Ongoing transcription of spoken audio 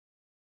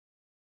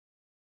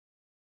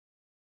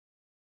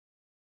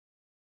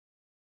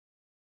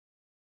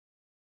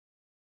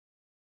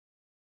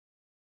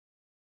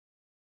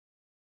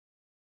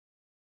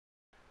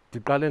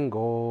Ndiqale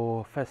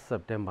ngo-1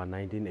 September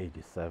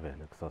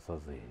 1987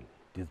 ekusasazeni.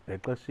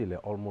 Ndizibhexeshile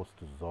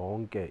almost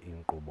zonke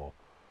iinkqubo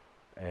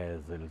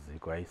zeli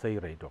ziko.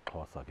 Yayiseyiradio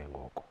Xhosa ke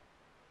ngoko,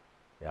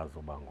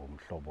 yazoba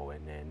ngumhlobo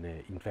wenene.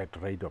 In fact,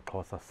 Radio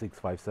Xhosa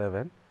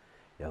 657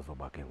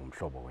 yazoba ke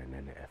ngumhlobo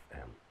wenene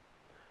FM.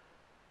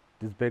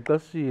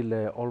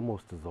 Ndizibhexeshile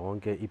almost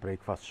zonke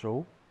i-breakfast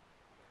show,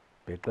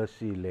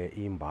 bhexeshile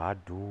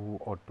imbadu,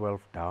 o-12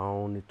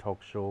 Down,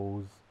 i-talk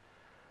shows,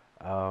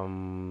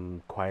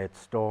 Quiet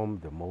Storm,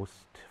 the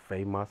most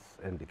famous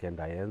endikhe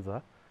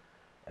ndayenza,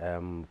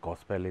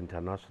 Gospel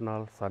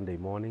International, Sunday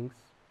mornings.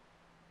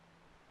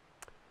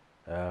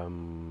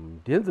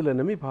 Ndiyenzile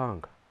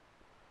nemiphanga,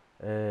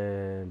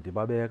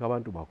 ndibabeka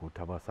abantu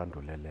bakuthi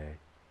abasanduleleyo.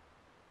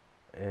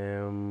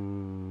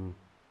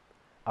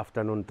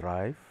 Afternoon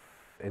drive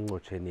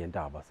encotsheni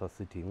yentaba,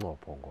 sasithi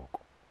incopho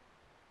ngoko.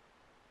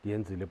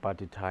 Ndiyenzile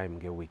party time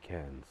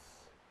ngee-weekends.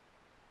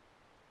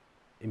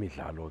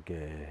 Imidlalo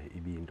ke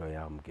ibiyinto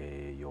yam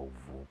ke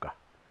yovuka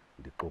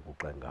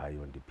ndixukuxe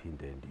ngayo,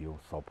 ndiphinde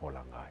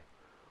ndiyosophola ngayo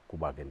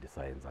kuba ke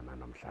ndisayenza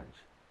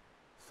namhlanje.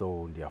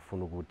 So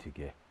ndiyafuna ukuthi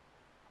ke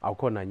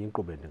awukho nanye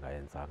inkqubo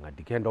endingayenzanga.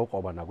 Ndikhe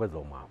ndokroba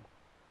nakwezomama.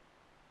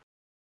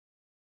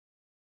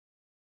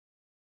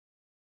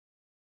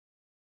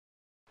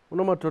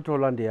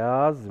 Unomathotholo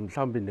andiyazi,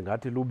 mhlawumbi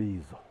ndingathi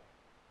lubizo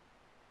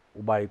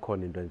uba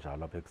ikhona into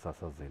enjalo apha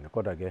ekusasazeni,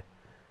 kodwa ke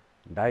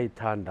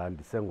ndayithanda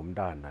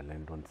ndisengumntana le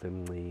nto,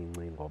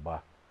 ndisemncinci,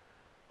 ngoba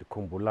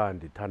ndikhumbula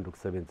ndithanda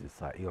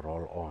ukusebenzisa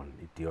i-roll on,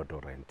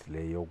 i-deodorant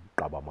le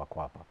yokuqaba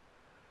amakhwapha.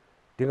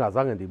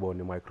 Ndingazange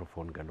ndiyibone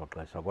i-microphone ngelo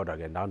xesha, kodwa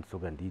ke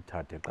ndandisuke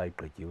ndiyithathe xa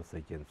igqityiwe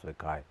usetyenziswa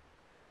ekhaya,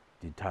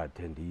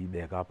 ndiyithathe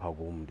ndiyibeke apha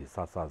kum,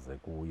 ndisasaze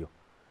kuyo,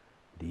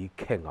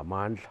 ndiyikhe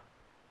ngamandla.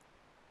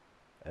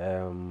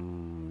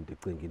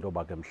 Ndicinga into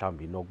yoba ke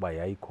mhlawumbi inokuba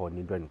yayikhona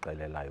into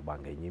endixelelayo uba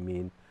ngenye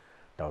imini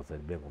ndawuze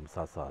ndibe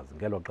ngumsasazi.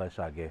 Ngelo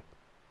xesha ke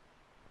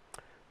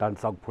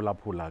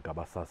ndandisakuphulaphula ke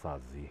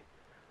abasasazi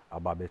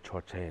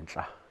ababetshotshe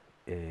entla,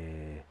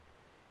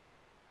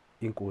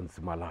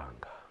 inkunzi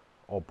malanga,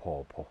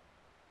 oophopho.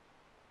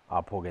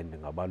 Apho ke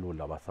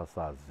ndingabalula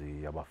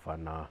abasasazi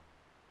abafana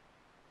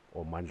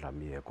oMandla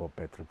Miyeko,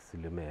 Patrick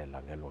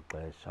Silimela ngelo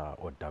xesha,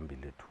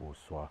 oDambile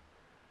Thuswa.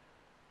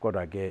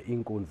 Kodwa ke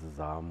iinkunzi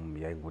zam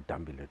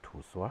yayinguDambile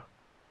Thuswa,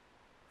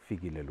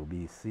 Fikile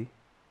Lubisi.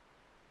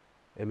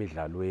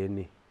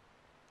 Emidlalweni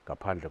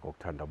ngaphandle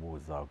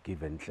kokuthandabuza,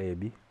 uGiven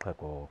Ntlebi,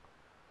 xhego,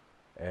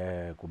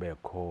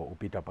 kubekho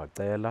uPeter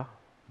Bacela,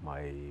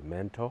 my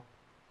mentor,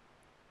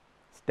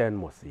 Stan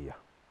Mosiya.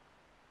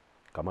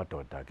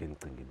 Ngamadoda ke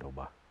ndicinga into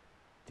yoba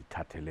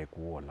ndithathele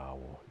kuwo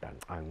lawo,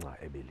 ndancanca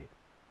ebeleni.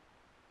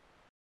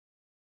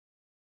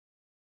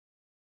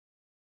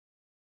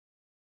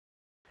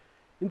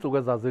 Iintsuku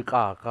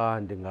ezazikrakra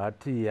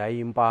ndingathi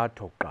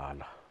yayimpatho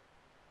kuqala.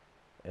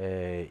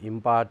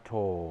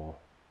 Impatho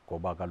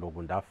ngoba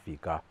kaloku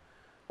ndafika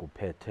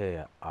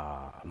kuphethe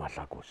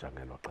amadlagusha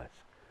ngelo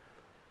xesha.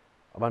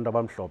 Abantu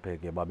abamhlophe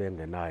ke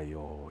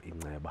babengenayo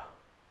inceba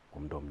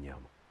ngumntu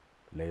omnyama,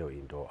 leyo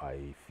into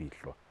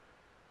ayifihlwa.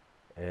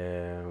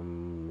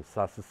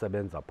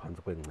 Sasisebenza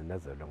phantsi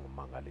kwengcinezelo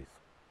engummangaliso.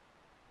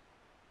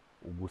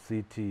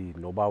 Ubusithi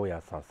noba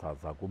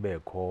uyasasaza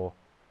kubekho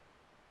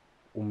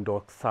umntu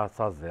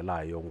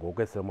okusasazelayo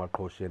ngoku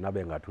esemaqhosheni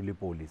abe ngathi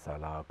ulipolisa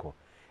lakho,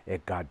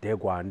 egade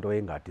kwanto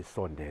engathi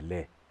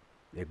isondele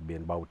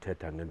ekubeni uba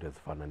uthetha ngento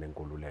ezifana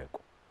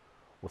nenkululeko.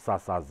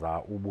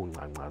 Usasaza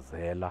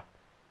ubungcangcazela.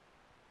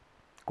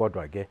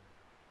 Kodwa ke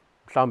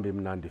mhlawumbi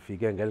mna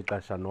ndifike ngeli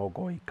xesha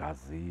noko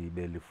igazi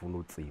belifuna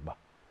utsiba,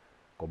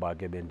 ngoba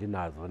ke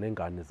bendinazo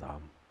neenkani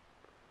zam,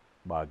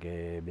 uba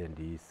ke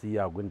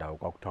bendisiya kwindawo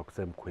kwakuthiwa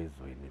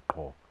kusemkhwezweni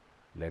qho,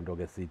 le nto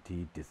ke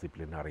sithi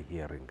disciplinary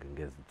hearing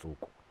ngezi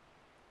ntsuku.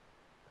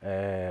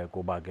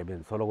 Kuba ke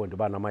bendisoloko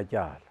ndiba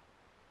namatyala,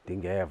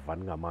 ndingeva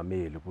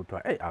ndingamameli,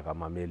 kuthiwa eyi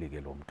akamameli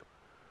ke lo mntu,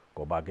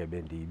 ngoba ke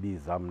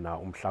bendiyibiza mna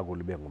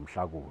umhlakulo ibe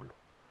ngumhlakulo.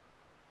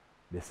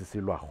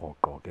 Besisilwa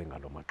rhoqo ke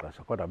ngaloo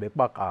maxesha, kodwa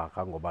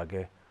bekubakrakra ngoba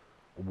ke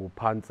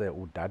ubuphantse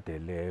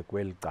udadele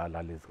kweli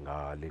cala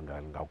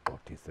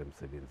lingawugxothisa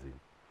emsebenzini.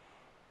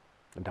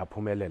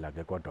 Ndaphumelela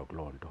ke kodwa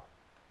kuloo nto.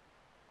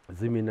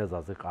 Ziimini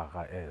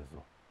ezazikrakra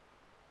ezo.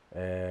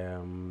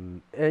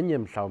 Enye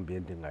mhlawumbi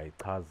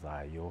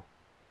endingayichazayo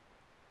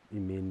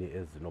iimini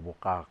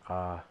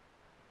ezinobukrakra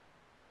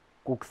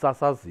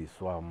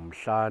kukusasaziswa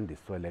mhla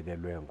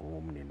ndiswelekelwe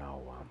ngumninawa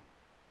wam.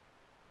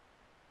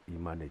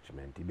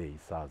 I-management ibe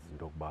isazi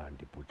into yokuba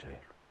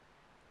ndibhujelwe,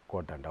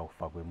 kodwa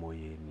ndawufakwa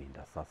emoyeni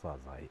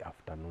ndasasaza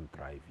i-afternoon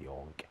drive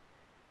yonke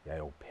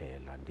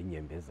yayophela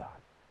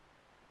ndinyembezana.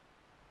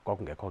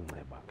 Kwakungekho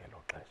nceba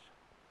ngelo xesha.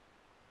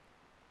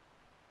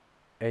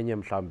 Enye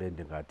mhlawumbi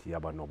endingathi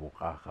yaba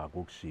nobukrakra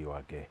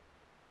kukushiywa ke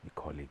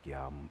ikholegi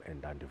yam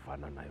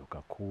endandivana nayo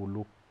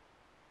kakhulu.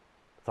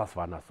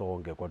 Sasifana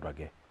sonke, kodwa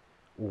ke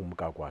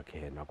umka kwakhe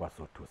yena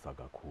kwasothusa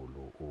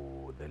kakhulu,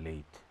 the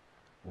late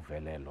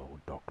uvelelo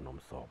uDoc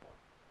Nomsobo.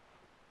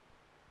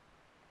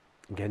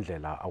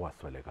 Ngendlela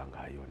awasweleka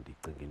ngayo,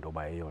 ndicinga into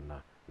yoba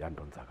eyona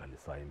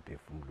yandonzakalisayo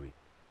emphefumlweni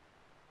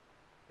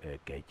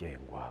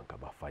getyengwa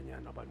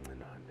ngabafanyana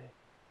abancinane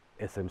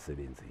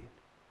esemsebenzini.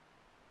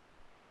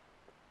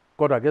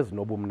 Kodwa ke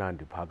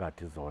zinobumnandi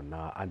phakathi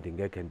zona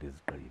andingekhe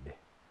ndizigqibe,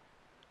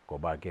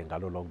 ngoba ke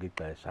ngalo lonke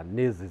ixesha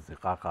nezi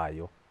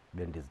zikrakrayo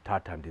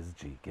bendizithatha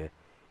ndizijike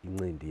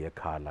incindi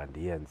yekhala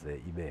ndiyenze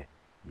ibe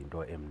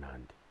yinto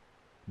emnandi.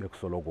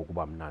 Bekusoloko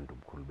kuba mnandi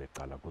ubukhulu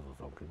becala kuzo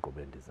zonke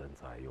iinkqubo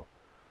endizenzayo.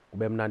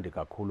 Kube mnandi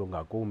kakhulu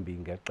ngakumbi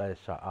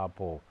ngexesha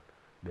apho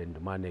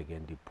bendimane ke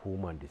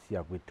ndiphuma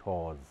ndisiya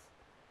kwii-tours,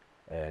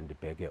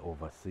 ndibheke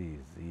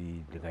overseas.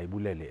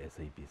 Ndingayibulela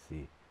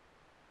i-SABC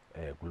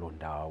kuloo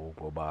ndawo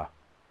ngoba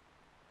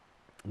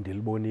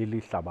ndilibonile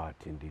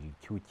ihlabathi,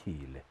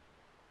 ndilityhutyhile.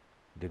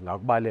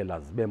 Ndingakubalela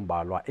zibe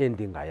mbalwa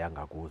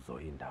endingayanga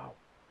kuzo iindawo,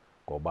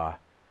 ngoba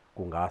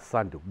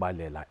kungasandi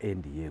ukubalela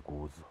endiye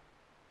kuzo.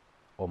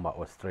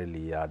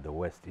 Australia, the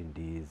West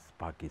Indies,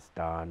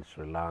 Pakistan,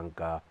 Sri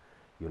Lanka,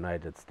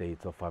 United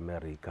States of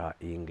America,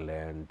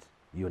 England,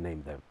 you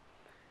name them.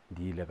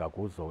 Ndiyile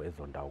kakuzo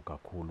ezo ndawo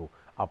kakhulu,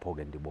 apho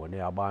ke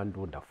ndibone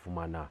abantu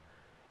ndafumana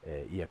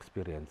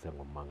i-experience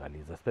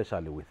engummangaliso,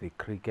 especially with the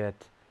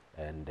cricket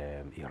and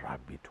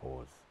i-rugby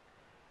tours,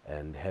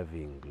 and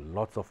having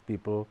lots of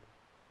people,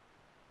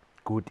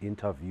 good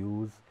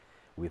interviews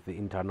with the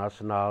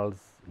internationals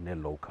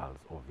ne-locals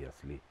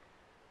obviously.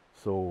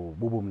 So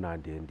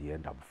bubumnandi endiye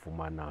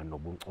ndabufumana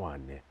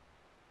nobuncwane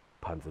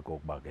phantsi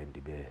kokuba ke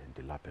ndibe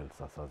ndilapha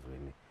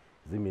elisasazweni.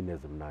 Ziimini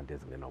ezimnandi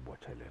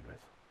ezingenabotshelelwa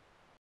ezo.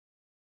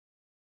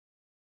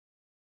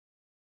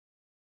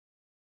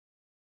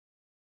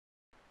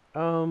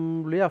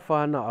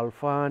 Luyafana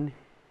alifani,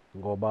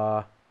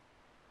 ngoba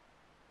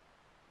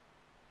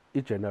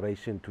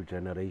i-generation to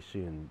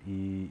generation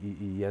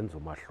yenza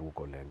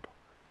umahluko le nto.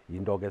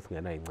 Yinto ke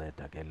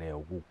esingenayinceda ke leyo,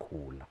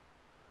 ukukhula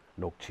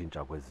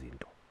nokutshintsha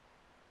kwezinto.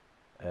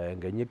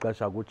 Ngenye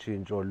ixesha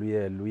kutshintsho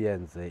luye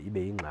luyenze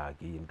ibe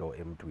yingxaki into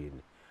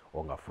emntwini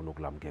ongafuni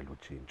ukulamkela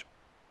utshintsho.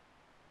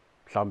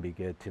 Mhlawumbi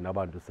ke thina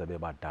abantu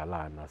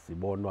sebebadalana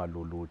sibonwa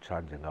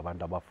lulutsha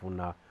njengabantu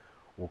abafuna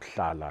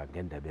ukuhlala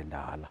ngendebe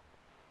endala,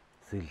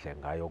 sidle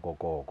ngayo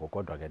kokoko,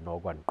 kodwa ke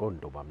noko andiqondi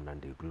into yoba mna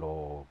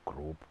ndikuloo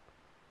group.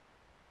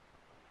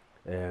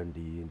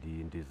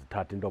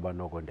 Ndizithatha into yoba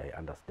noko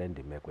ndiyayi-understand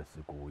imeko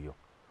esikuyo.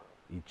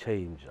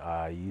 I-change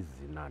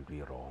ayizi nanto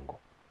irongo,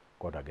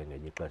 kodwa ke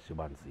ngenye ixesha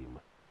iba nzima.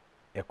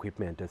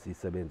 Equipment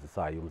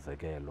esiyisebenzisayo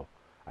umzekelo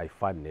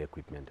ayifani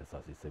ne-equipment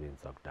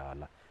esasiyisebenzisa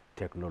kudala.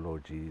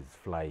 Technology is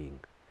flying,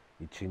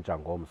 itshintsha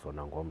ngomso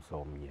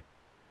nangomso omnye.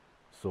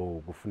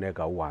 So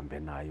kufuneka uhambe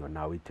nayo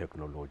nawe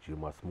i-technology, you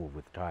must move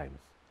with times.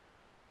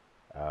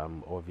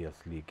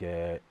 Obviously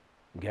ke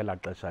ngelaa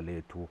xesha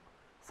lethu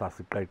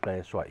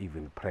sasiqeqeshwa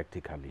even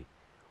practically,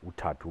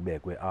 uthatha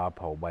ubekwe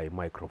apha uba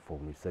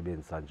i-microphone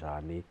uyisebenzisa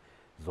njani,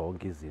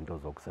 zonke izinto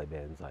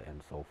zokusebenza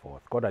and so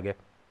forth. Kodwa ke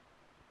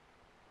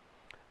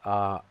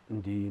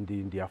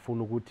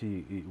ndiyafuna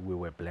ukuthi we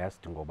were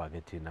blessed, ngoba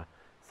ke thina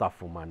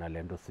safumana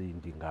le nto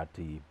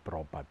ndingathi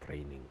proper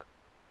training,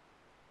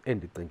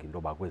 endicinga into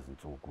yoba kwezi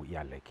ntsuku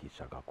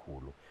iyalekhisha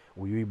kakhulu.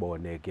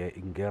 Uyibone ke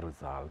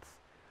nge-results,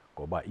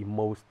 ngoba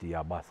i-most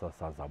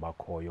yabasasazi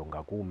abakhoyo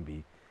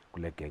ngakumbi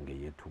kule genge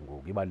yethu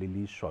ngoku iba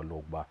lilishwa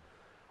lokuba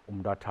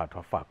umntu athathwe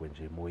afakwe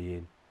nje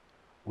emoyeni.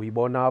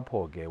 Uyibona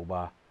apho ke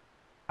uba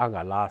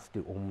angalasti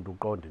umntu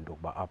uqonda into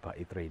yokuba apha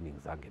i-training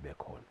zange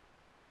bekhona,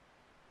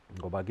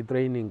 ngoba ke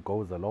i-training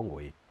goes a long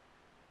way.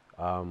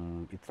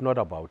 It's not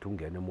about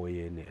ungena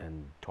emoyeni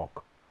and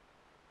talk.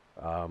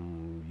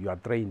 You are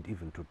trained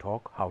even to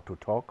talk, how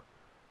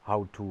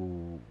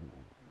to,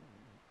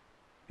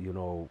 you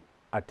know,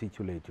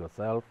 articulate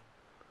yourself,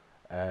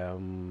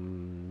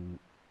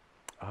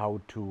 how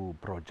to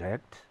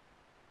project.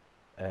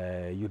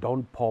 You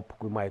don't pop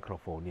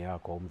kwi-microphone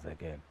yakho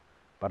umzekelo,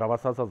 but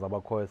abasasazi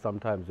abakhoyo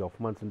sometimes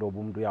uyafumanisa into yoba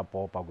umntu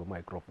uyapopa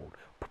kwi-microphone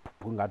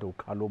ngathi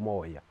ukhala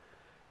umoya,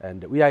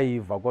 and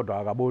uyayiva kodwa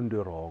akaboni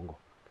into irongo.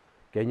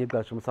 Ngenye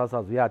ixesha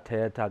umsasazi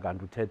uyathetha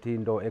kanti uthetha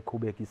into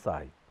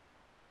ekhubekisayo.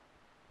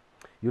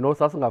 You know,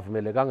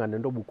 sasingavumelekanga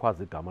nento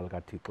obukhwaza igama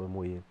likaThixo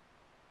emoyeni,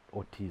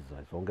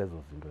 othiza, zonke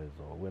ezo zinto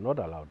ezo. We're not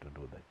allowed to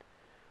do that.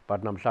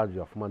 But namhlanje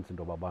uyafumanisa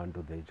into yoba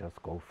abantu, they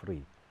just go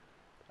free,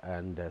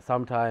 and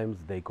sometimes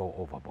they go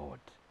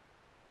overboard.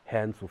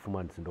 Hence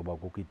ufumanisa into yoba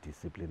kukho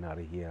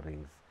i-disciplinary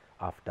hearings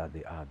after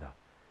the other,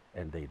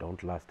 and they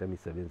don't last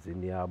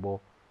emisebenzini yabo.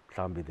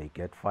 Mhlawumbi they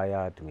get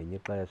fired ngenye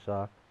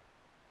ixesha.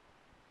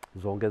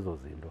 Zonke ezo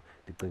zinto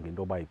ndicinga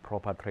into yoba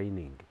i-proper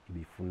training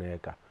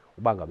ibifuneka.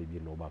 Uba ngabe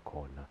ibinoba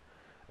khona,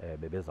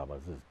 bebezawuba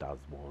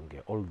zizitazi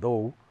bonke.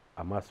 Although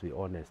I must be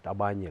honest,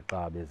 abanye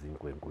xa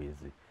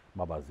bezinkwenkwezi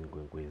baba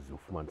zinkwenkwezi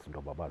ufumanisa into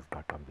yoba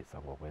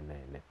baziqaqambisa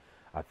ngokwenene.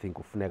 I think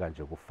kufuneka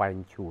nje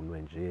kufine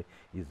tunwe nje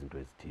izinto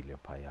ezithile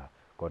phaya,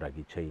 kodwa ke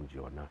i-change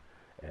yona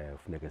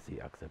funeke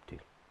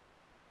siyi-acceptile.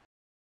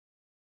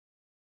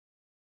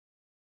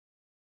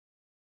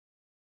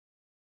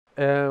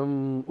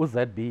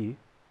 UZB,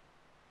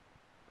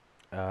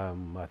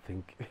 I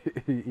think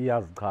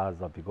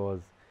iyazichaza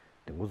because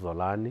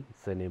ndinguZolani,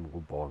 surname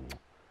nguBongco,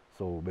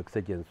 so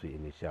bekusetyenziswa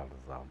ii-initials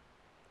zam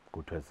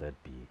kuthiwe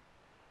ZB.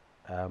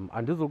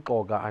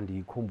 Andizuxoka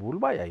andiyikhumbuli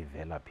uba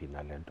yayivela phi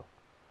nale nto,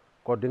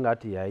 kodwa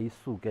ingathi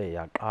yayisuke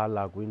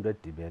yaqala kwinto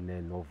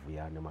edibene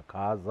noVuyani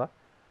Makhaza,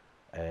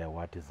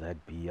 wathi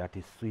ZB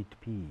yathi Sweet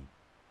Pea.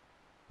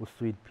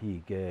 USweet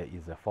Pea ke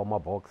is a former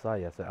boxer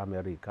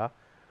yase-America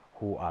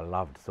who I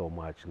loved so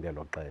much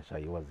ngelo xesha.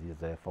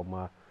 He's a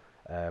former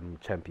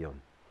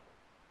champion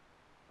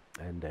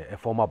and a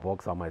former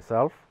boxer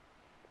myself,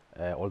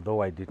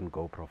 although I didn't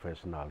go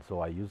professional.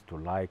 So I used to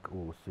like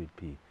Sweet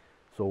Pea.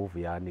 So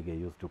uVuyani ke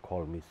used to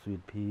call me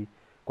Sweet Pea.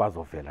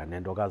 Kwazovela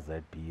nento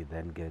ka-ZB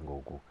then ke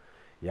ngoku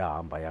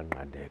yahamba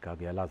yanqandeka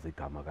ke yalazi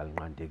igama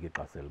kalinqandeki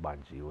xa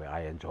selibanjiwe.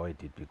 I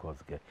enjoyed it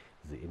because ke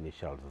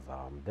zii-initials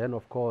zam. Then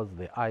of course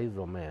the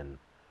Isoman.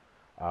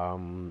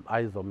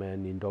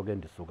 Isoman into ke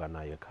ndisuka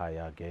nayo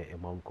ekhaya ke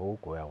eMount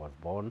Coke where I was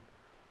born,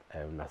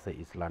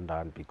 nase-East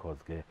London because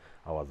ke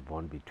I was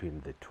born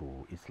between the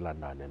two, East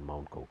London and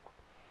Mount Coke.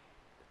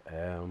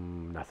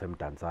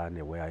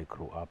 Nasemdantsane where I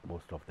grew up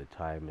most of the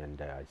time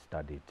and I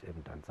studied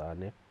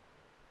emdantsane.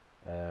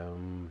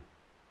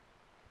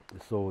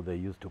 So they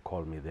used to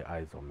call me the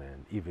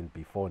Isoman even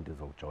before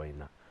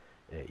ndizojoyina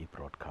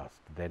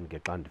i-broadcast. Then ke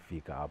xa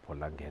ndifika apho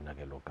langena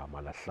ke lo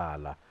gama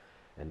lahlala,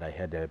 and I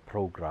had a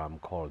program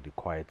called The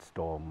Quiet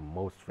Storm,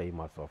 most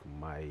famous of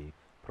my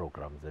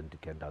programs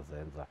endikhe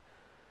ndazenza.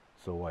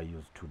 So I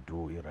used to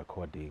do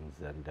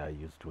recordings and I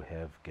used to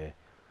have ke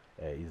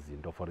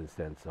izinto. For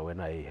instance,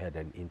 when I had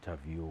an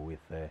interview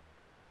with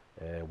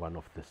one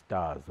of the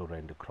stars,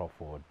 Randy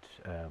Crawford,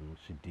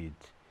 she did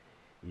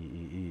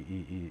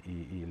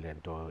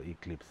lento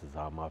eclipse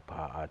zama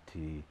pha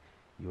athi,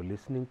 you're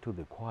listening to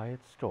The Quiet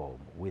Storm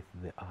with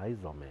the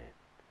Isoman.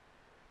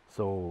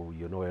 So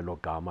you know elo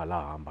gama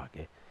lahamba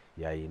ke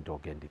yayinto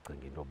ke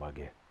ndicinga into yoba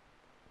ke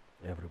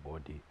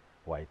everybody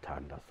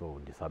wayithanda, so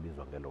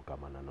ndisabizwa ngelo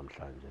gama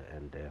nanamhlanje.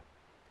 And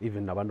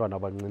even nabantwana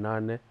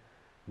abancinane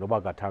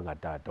noba kathanga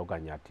tata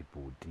okanye athi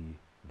bhuti,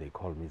 they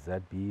call me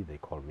ZB, they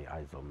call me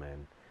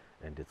Isoman,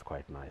 and it's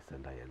quite nice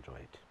and I enjoy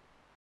it.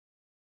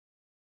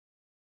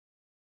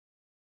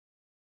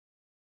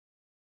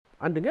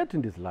 Andingethi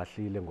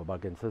ndizilahlile ngoba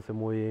ke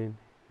ndisesemoyeni.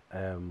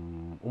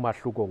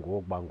 Umahluko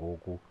ngowokuba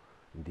ngoku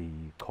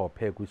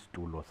ndichophe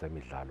kwisitulo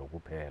semidlalo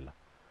kuphela,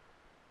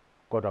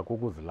 kodwa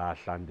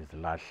kukuzilahla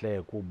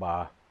ndizilahle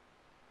kuba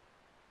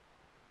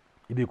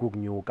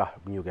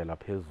ukunyukela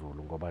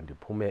phezulu, ngoba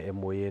ndiphume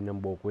emoyeni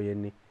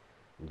embokweni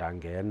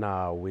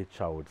ndangena,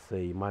 which I would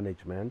say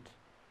management.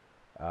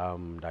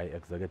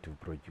 Ndayi-executive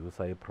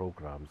producer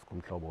i-programs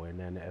kumhlobo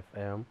wenene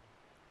FM,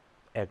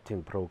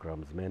 acting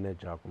programs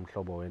manager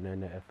kumhlobo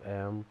wenene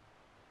FM.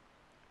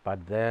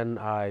 But then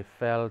I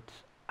felt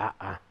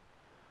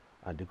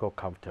andikho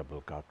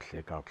comfortable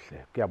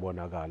kakuhle.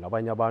 Kuyabonakala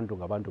abanye abantu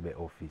ngabantu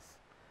be-office,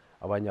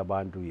 abanye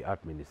abantu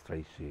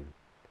yi-administration,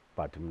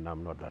 but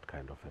I'm not that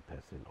kind of a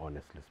person,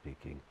 honestly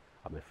speaking.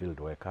 I'm a field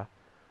worker.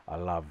 I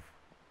love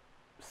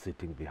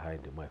sitting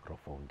behind the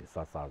microphone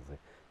ndisasaze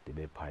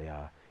ndibe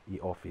phaya.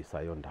 I-office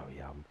ayondawo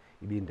yam,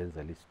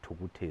 ibindenzela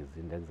isithukuthezi,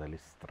 indenzela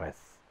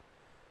i-stress.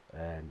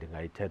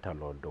 Ndingayithetha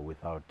loo nto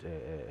without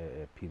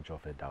a pinch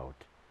of a doubt.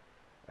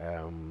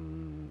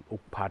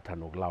 Ukuphatha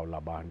nokulawula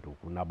abantu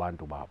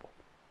kunabantu babo.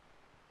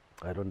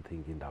 I don't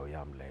think indawo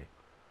yam leyo.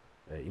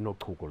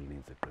 Inochuku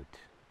oluninzi gqithi,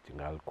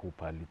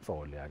 ndingalikhupha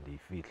litsole,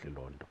 andiyifihli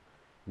loo nto.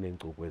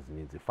 Ineencuku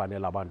ezininzi,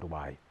 ifanele abantu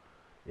bayo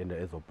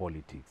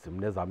ezopolitics.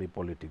 Mna ezam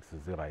ii-politics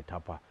zirayithi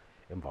apha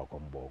emva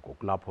komboko,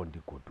 kulapho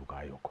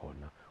ndigodukayo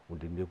khona.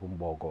 Undinika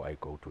umboko, I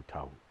go to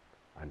town.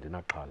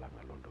 Andinaxhala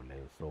ngaloo nto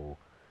leyo, so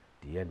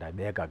ndiye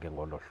ndabeka ke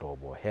ngolo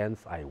hlobo.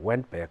 Hence I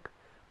went back,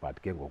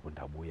 but ke ngoku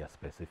ndabuya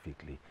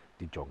specifically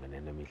ndijongene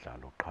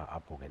nemidlalo qha.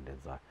 Apho ke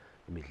ndenza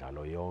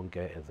imidlalo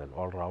yonke as an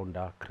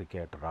all-rounder: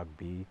 cricket,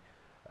 rugby,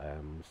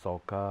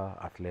 soccer,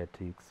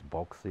 athletics,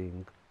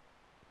 boxing,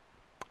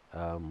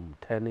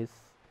 tennis.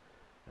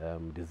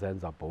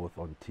 Ndizenza both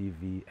on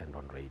TV and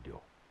on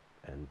radio,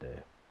 and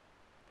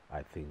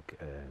I think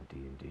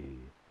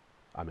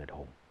I'm at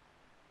home.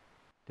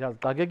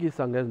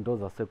 Ndiyazixakekisa ngezinto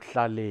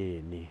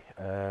zasekuhlaleni.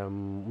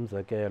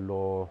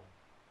 Umzekelo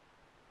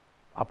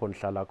apho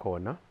ndihlala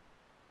khona,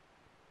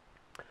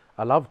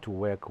 I love to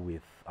work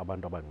with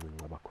abantu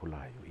abancinci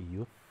abakhulayo,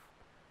 i-youth.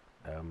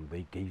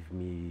 They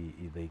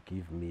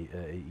give me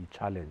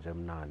i-challenge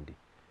emnandi.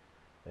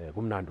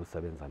 Kumnandi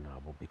usebenza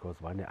nabo because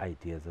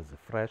bane-ideas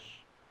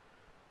ezi-fresh.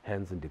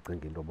 Hence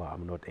ndicinga into yoba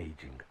I'm not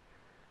aging.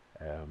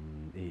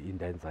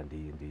 Indenza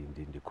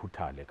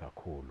ndikhuthale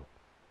kakhulu.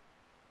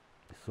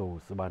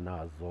 So siba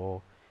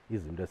nazo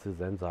izinto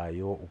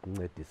esizenzayo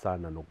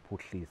ukuncedisana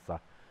nokuphuhlisa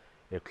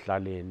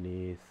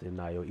ekuhlaleni.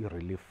 Sinayo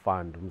i-relief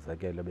fund,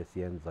 umzekelo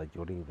besiyenza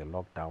during the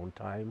lockdown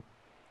time,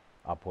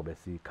 apho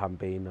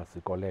besicampaigner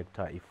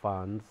sicollector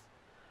i-funds,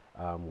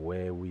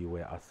 where we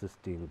were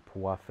assisting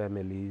poor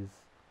families,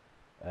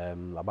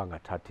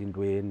 abangathathi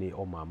ntweni,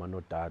 oomama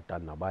nootata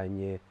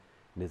nabanye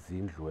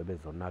nezindlu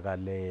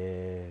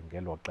ebezonakale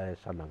ngelo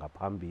xesha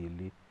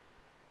nangaphambili.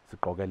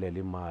 Siqokelela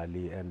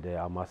imali, and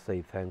I must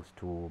say thanks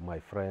to my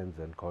friends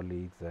and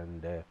colleagues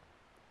and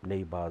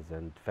neighbors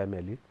and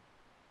family.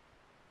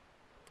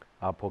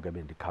 apho ke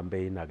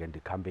bendikhampeyina ke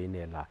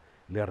ndikhampeynela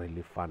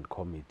le-relief fund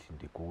committee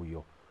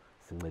ndikuyo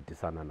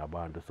sincedisana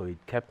nabantu. So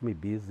it kept me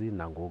busy,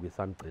 nangoku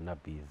isandigcina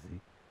busy.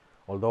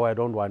 Although I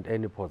don't want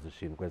any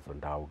position kwezo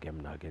ndawo ke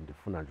mna ke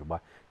ndifuna nje uba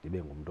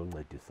ndibe ngumntu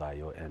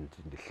oncedisayo and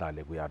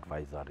ndihlale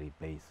kwi-advisory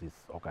basis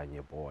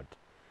okanye board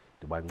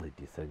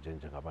ndibancedise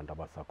njengabantu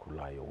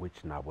abasakhulayo,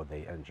 which nabo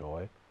they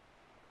enjoy.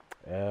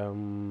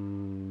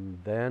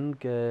 Then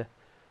ke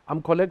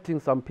I'm collecting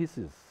some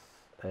pieces.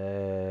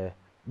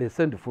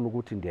 Bese ndifuna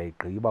ukuthi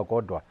ndiyayigqiba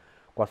kodwa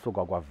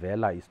kwasuka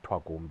kwavela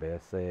isithwakumbe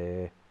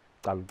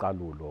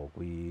secalucalulo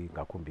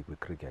ngakumbi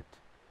kwi-cricket.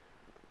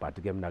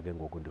 But ke mna ke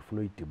ngoku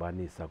ndifuna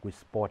uyidibanisa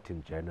kwi-sport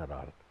in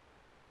general,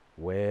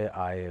 where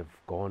I have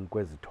gone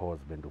kwezi tours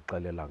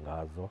bendikuxelela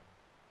ngazo,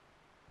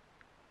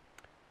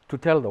 to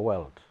tell the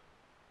world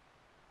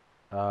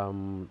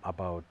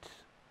about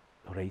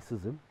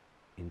racism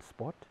in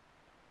sport,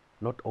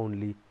 not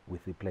only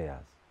with the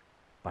players,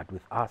 but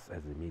with us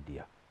as the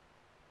media.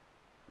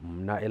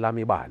 Mna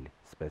elami ibali,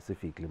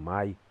 specifically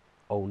my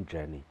own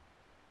journey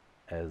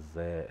as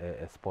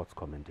a sports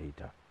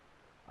commentator.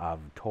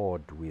 I've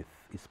toured with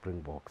the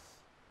Springboks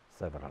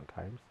several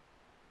times.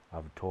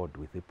 I've toured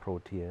with the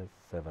Proteas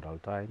several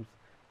times,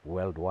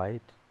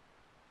 worldwide.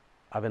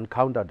 I've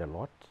encountered a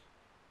lot.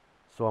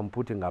 So I'm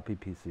putting up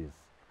pieces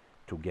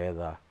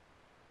together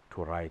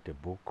to write a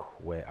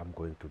book where I'm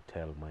going to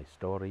tell my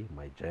story,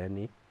 my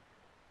journey,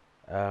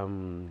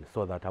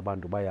 so that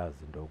abantu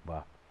bayazi into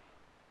yokuba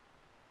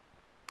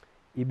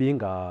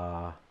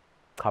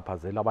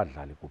ibingachaphazeli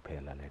abadlali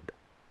kuphela le nto,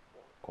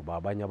 ngoba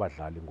abanye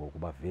abadlali ngoku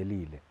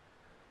bavelile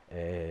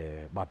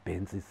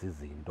babhentsisa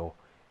izinto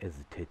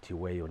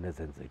ezithethiweyo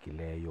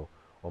nezenzekileyo,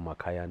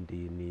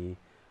 oMakhayantini,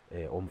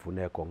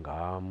 oMfuneko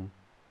Ngam,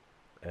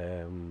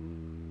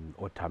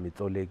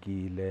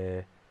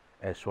 oThamitsolekile,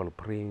 Ashwell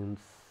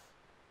Prince,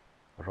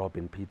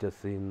 Robin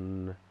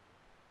Peterson,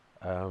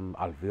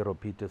 Alviro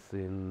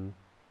Peterson.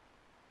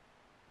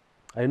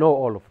 I know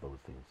all of those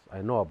things.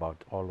 I know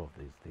about all of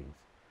these things.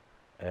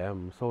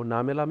 So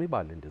nami elami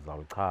ibali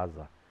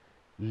ndizawuchaza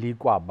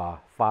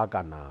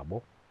likwabafaka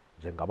nabo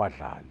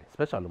njengabadlali,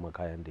 especially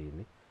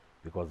uMakhayantini,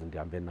 because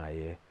ndihambe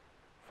naye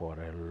for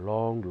a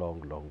long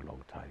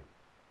time.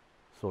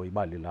 So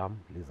ibali lam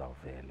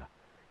lizawuvela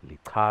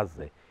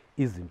lichaze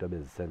izinto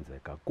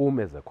ebezisenzeka kum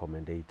as a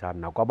commentator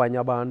nakwabanye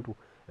abantu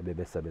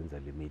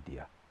ebebesebenzela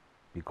imedia,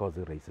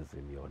 because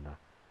i-racism yona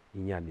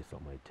inyaniso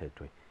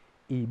mayithethwe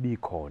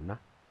ibikhona,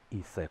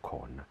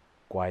 isekhona,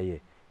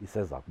 kwaye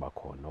iseza kuba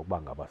khona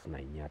ukuba ngaba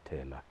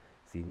sinayinyathela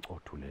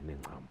siyincothule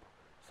nengcambu.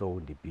 So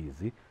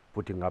ndibusy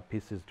putting up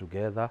pieces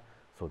together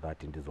so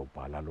that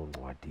ndizobhala loo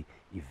ncwadi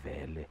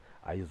ivele,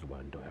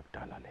 ayizuba nto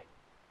yakudala leyo.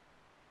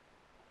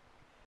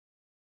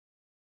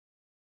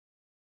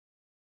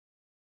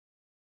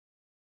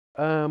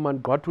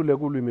 Mandigqwathule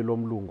kulwimi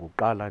lomlungu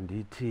kuqala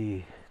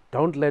ndithi,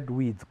 don't let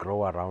weeds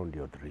grow around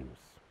your dreams.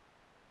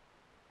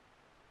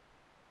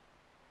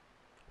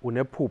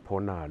 Unephupho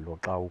nalo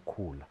xa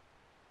ukhula,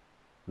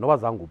 noba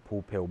zange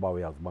uphuphe uba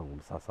uyazi uba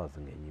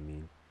ngumsasazi ngenye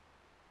imini,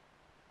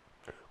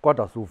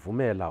 kodwa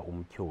suvumela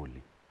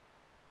umtyholi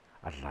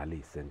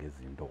adlalise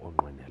ngezinto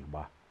onqwenela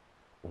uba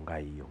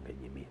ungayiyo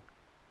ngenye imini.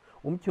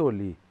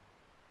 Umtyholi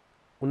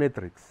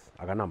unetricks,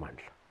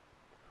 akanamandla.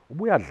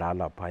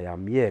 Ubuyadlala phaya,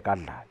 myeka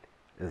adlale,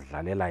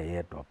 ezidlalela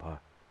yedwa phaa,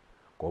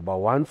 ngoba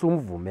once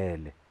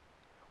umvumele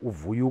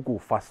uvuya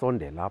ukufa,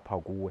 sondela apha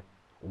kuwe,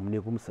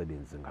 umnika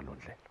umsebenzi ngaloo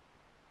ndlela.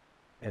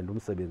 And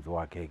umsebenzi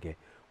wakhe ke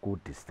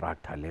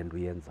kudistracta le nto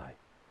uyenzayo.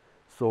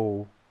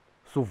 So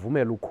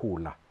suvumela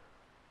ukhula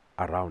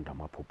around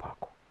amaphupha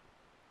akho.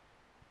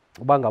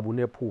 Uba ngaba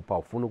unephupha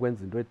ufuna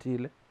ukwenza into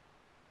ethile,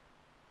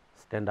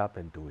 stand up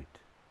and do it.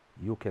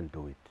 You can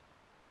do it.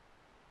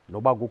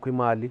 Noba kukho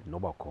imali,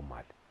 noba kukho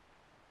mali.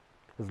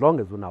 As long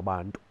as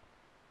unabantu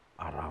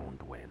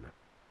around wena,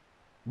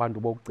 bantu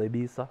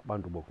bokucebisa,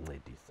 bantu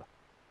bokuncedisa.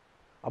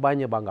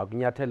 Abanye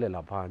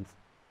bangakunyathelela phantsi,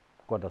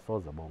 kodwa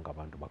soze bonke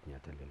abantu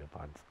bakunyathelele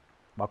phantsi.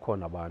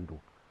 Bakhona abantu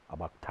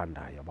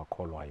abakuthandayo,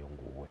 abakholwayo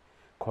nguwe.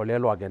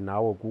 Kholelwa ke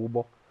nawe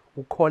kubo,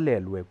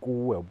 ukholelwe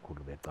kuwe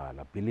ubukhulu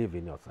becala. Believe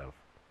in yourself.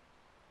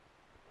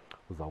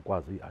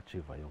 Uzawukwazi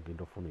uyi-achieve yonke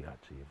into ofuna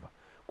uyi-achieve,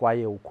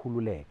 kwaye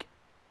ukhululeke.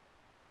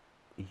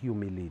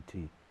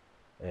 I-humility,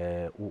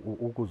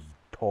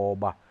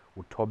 ukuzithoba,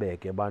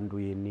 uthobeke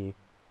ebantwini,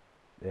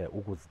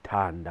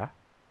 ukuzithanda,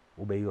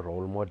 ube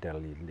yi-role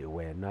model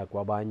wena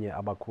kwabanye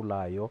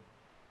abakhulayo,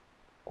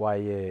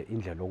 kwaye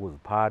indlela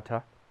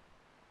yokuziphatha.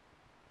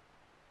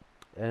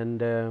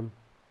 And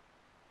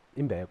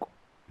imbeko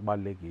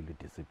ibalulekile,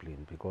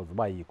 idiscipline, because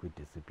uba yikho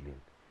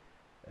idiscipline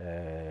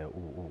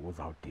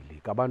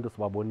uzawudilika. Abantu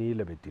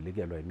sibabonile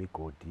bedilikelwa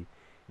imigodi,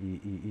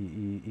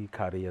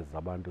 ii-careers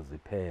zabantu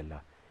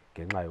ziphela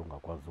ngenxa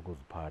yokungakwazi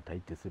ukuziphatha.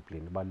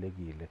 Idiscipline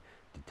ibalulekile.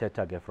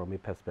 Ndithetha ke from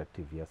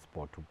i-perspective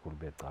yesport ubukhulu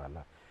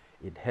becala.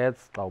 It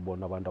hurts xa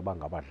ubona abantu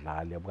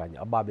abangabadlali okanye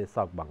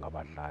ababesakuba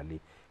ngabadlali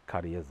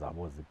career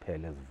zabo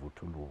ziphele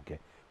zivuthuluke,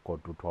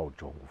 kodwa uthi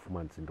wawujonga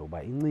ufumanise into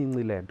yoba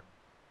incinci le nto.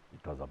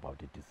 It was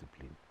about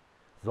idiscipline.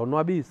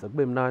 Zonwabise,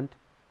 kube mnandi,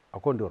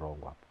 akho nto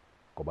irongo apho.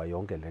 ngoba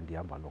yonke le nto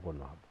ihamba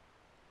nokonwaba,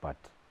 but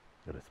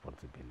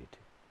responsibility.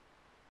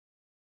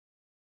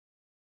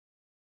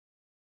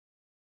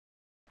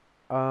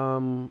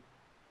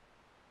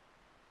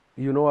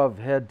 You know, I've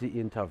had the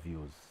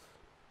interviews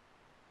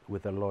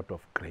with a lot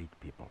of great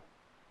people.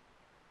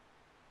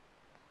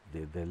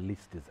 The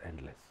list is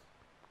endless.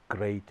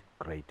 Great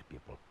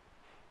people.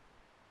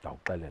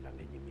 Ndawuxelela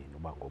ngenye imini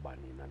uba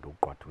ngobani na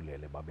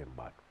ndiwuqwathulele babe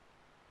mbalwa.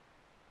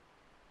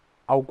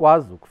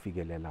 Awukwazi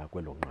ukufikelela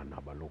kwelo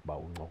nqanaba lokuba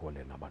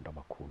uncokole nabantu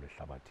abakhulu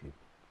ehlabathini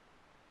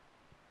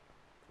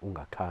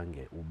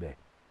ungakhange ube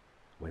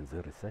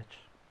wenze research,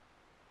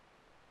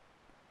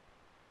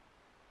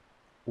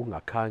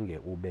 ungakhange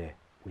ube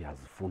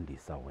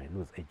uyazifundisa wena,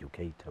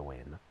 uzi-educate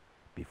wena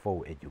before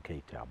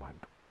u-educate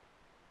abantu,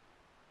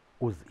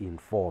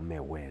 uzi-informe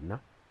wena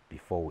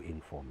before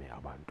u-informe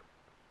abantu,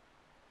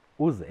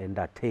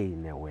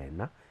 uzi-entertaine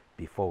wena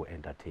before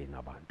u-entertaine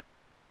abantu.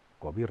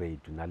 Ngoba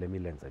i-radio nale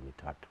milenze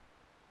emithathu: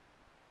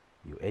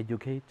 you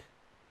educate,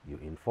 you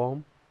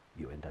inform,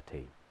 you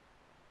entertain.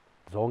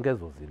 Zonke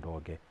ezo zinto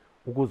ke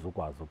ukuze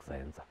ukwazi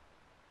ukuzenza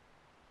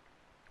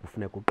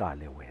kufuneka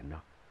uqale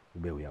wena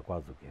ube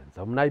uyakwazi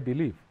ukuyenza. Mna I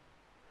believe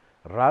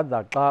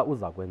rather xa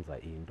uza kwenza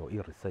into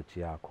i-research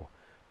yakho,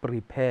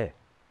 prepare.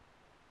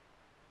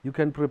 You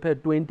can prepare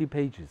 20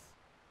 pages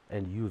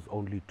and use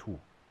only 2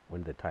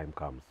 when the time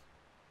comes.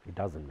 It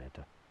doesn't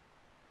matter.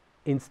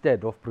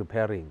 Instead of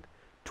preparing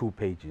 2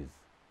 pages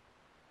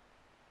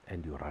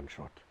and you run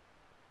short,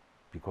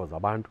 because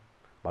abantu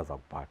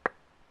bazakubhaqa.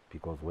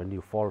 Because when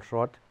you fall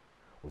short,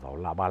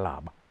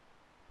 uzawulabalaba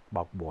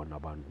bakubona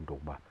abantu into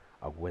yokuba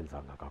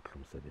akuwenzanga kakuhle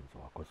umsebenzi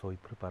wakho. So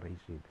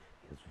preparation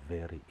is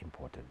very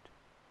important.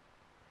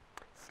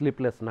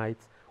 Sleepless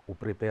nights,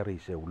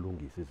 upreparishe,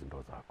 ulungise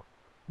izinto zakho.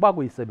 Uba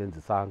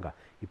kuyisebenzisanga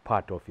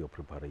i-part of your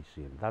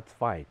preparation, that's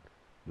fine.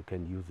 You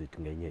can use it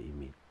ngenye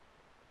imini.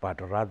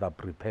 But rather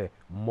prepare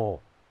more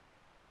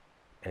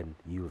and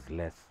use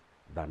less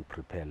than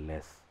prepare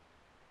less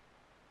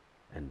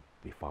and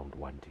be found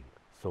wanting.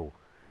 So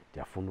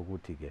ndiyafuna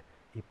ukuthi ke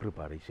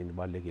i-preparation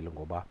ibalulekile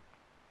ngoba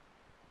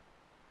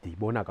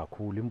ndiyibona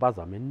kakhulu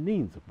impazamo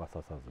eninzi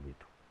kubasasazi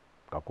bethu,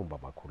 ngakumbi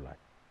abakhulayo,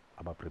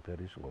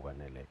 abapreparishi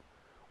ngokwaneleyo.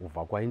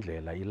 Uva kwa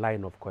indlela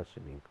i-line of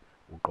questioning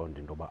uqonda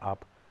into yoba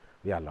apha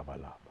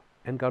uyalabalaba.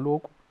 And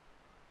kaloku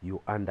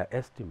you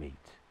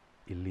underestimate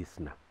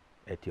i-listener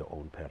at your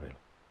own peril,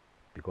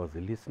 because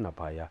the listener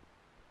phaya,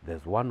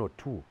 there's 1 or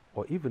 2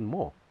 or even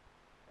more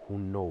who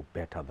know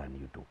better than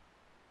you do.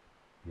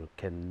 You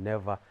can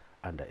never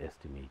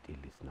underestimate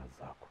i-listeners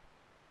zakho.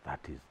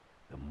 That is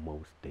the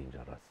most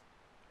dangerous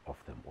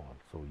of them all.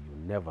 So you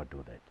never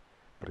do that.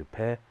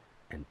 Prepare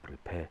and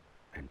prepare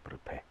and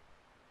prepare.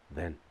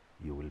 Then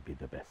you will be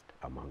the best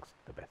amongst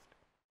the best.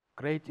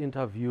 Great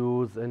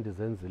interviews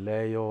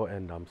endizenzileyo,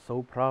 and I'm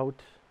so proud.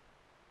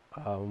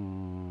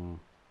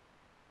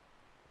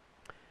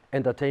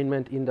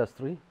 Entertainment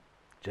industry: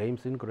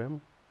 James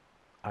Ingram,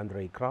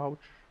 Andre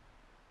Crouch,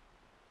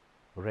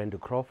 Randy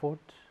Crawford,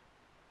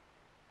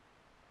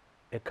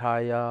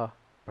 Ekaya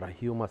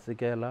Brahim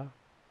Masekela,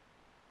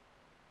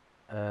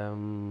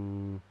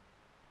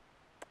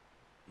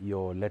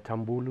 your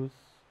Letambulus,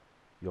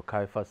 your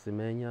Kaifa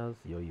Simenyas,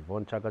 your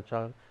Yvonne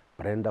Chagachag,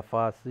 Brenda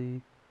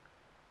Fassi,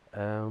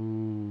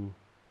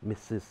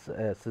 Mrs.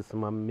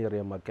 Sisma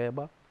Miriam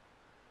Makeba,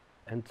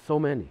 and so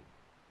many.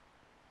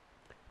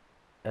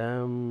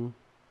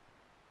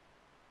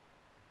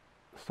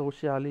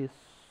 Socialites,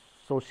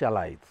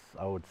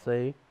 I would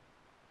say,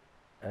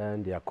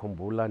 and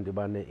Yakumbula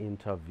Ndibane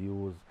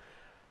interviews.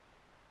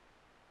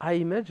 I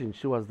imagine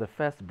she was the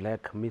first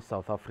black Miss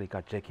South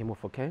Africa, Jackie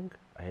Mofokeng.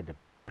 I had a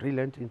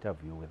brilliant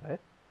interview with her.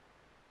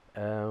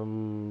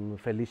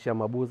 Felicia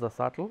Mabuza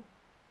Sattle.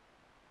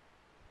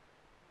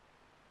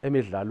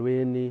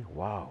 Emidlalweni,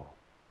 wow.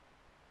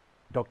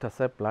 Dr.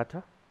 Sepp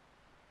Blatter,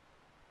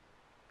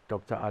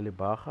 Dr. Ali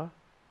Baha.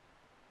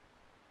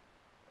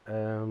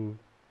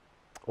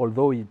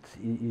 Although it's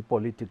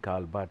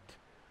political, but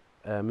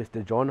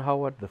Mr. John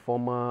Howard, the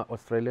former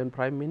Australian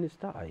Prime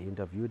Minister, I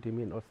interviewed him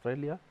in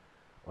Australia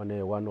on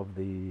one of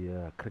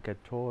the cricket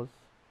tours.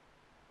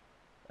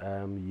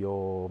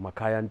 Your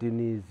Makaya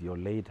Ndinis, your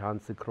late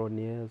Hansi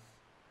Cronjes,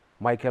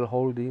 Michael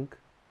Holding,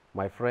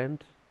 my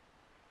friend,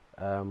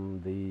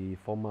 the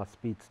former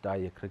speed star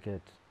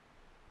cricket,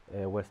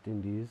 West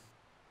Indies,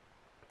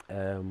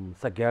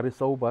 Sir Gary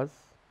Sobers,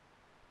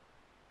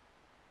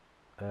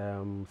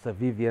 Sir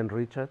Vivian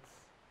Richards.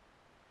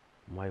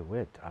 My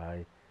word,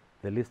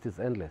 the list is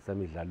endless.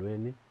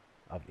 Emidlalweni,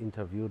 I've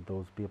interviewed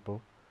those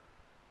people.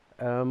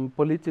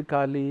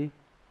 Politically,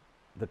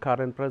 the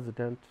current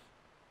president,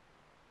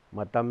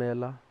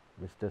 Matamela,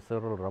 Mr.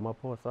 Cyril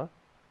Ramaphosa.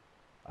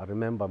 I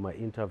remember my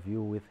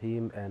interview with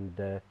him and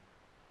the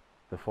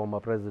former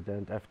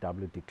president,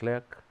 F.W. de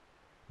Klerk,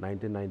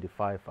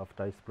 1995,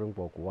 after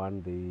Springbok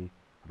won the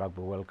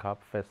Rugby World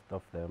Cup, first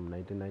of them,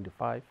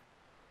 1995.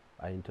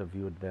 I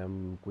interviewed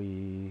them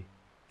with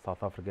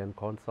South African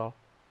consul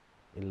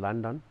in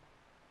London.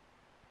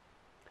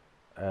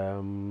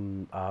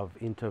 I've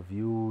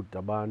interviewed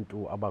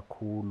abantu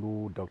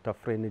abakhulu, Dr.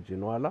 Freni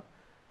Jinwala,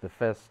 the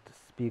first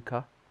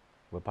speaker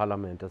of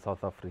Parliament in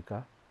South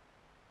Africa,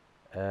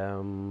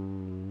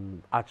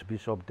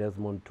 Archbishop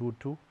Desmond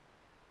Tutu,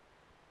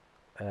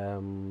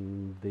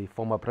 the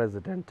former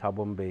President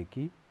Thabo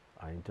Mbeki,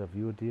 I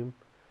interviewed him,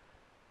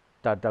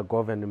 Tata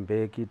Govan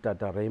Mbeki,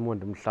 Tata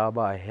Raymond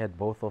Mhlaba. I had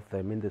both of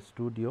them in the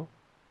studio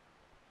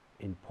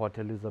in Port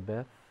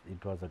Elizabeth.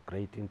 It was a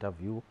great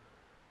interview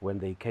when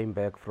they came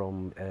back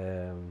from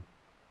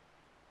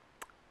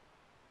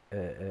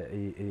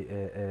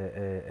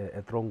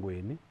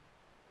Etrongweni.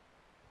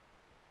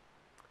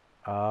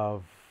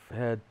 I've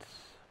had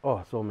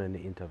so many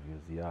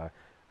interviews. Yeah,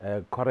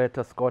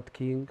 Coretta Scott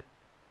King,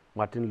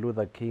 Martin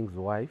Luther King's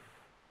wife.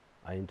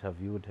 I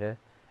interviewed her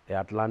at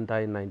Atlanta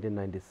in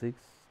 1996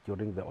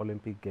 during the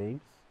Olympic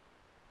Games,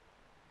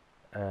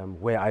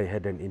 where I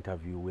had an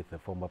interview with the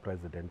former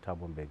President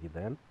Thabo Mbeki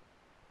then.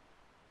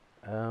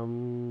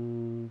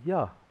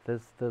 Yeah,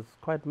 there's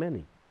quite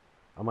many.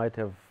 I might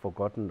have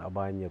forgotten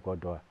abanye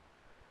kodwa.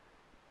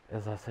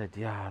 As I said,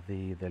 yeah,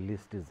 the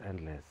list is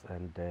endless,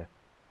 and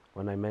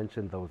when I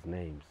mention those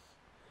names,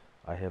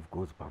 I have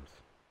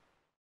goosebumps.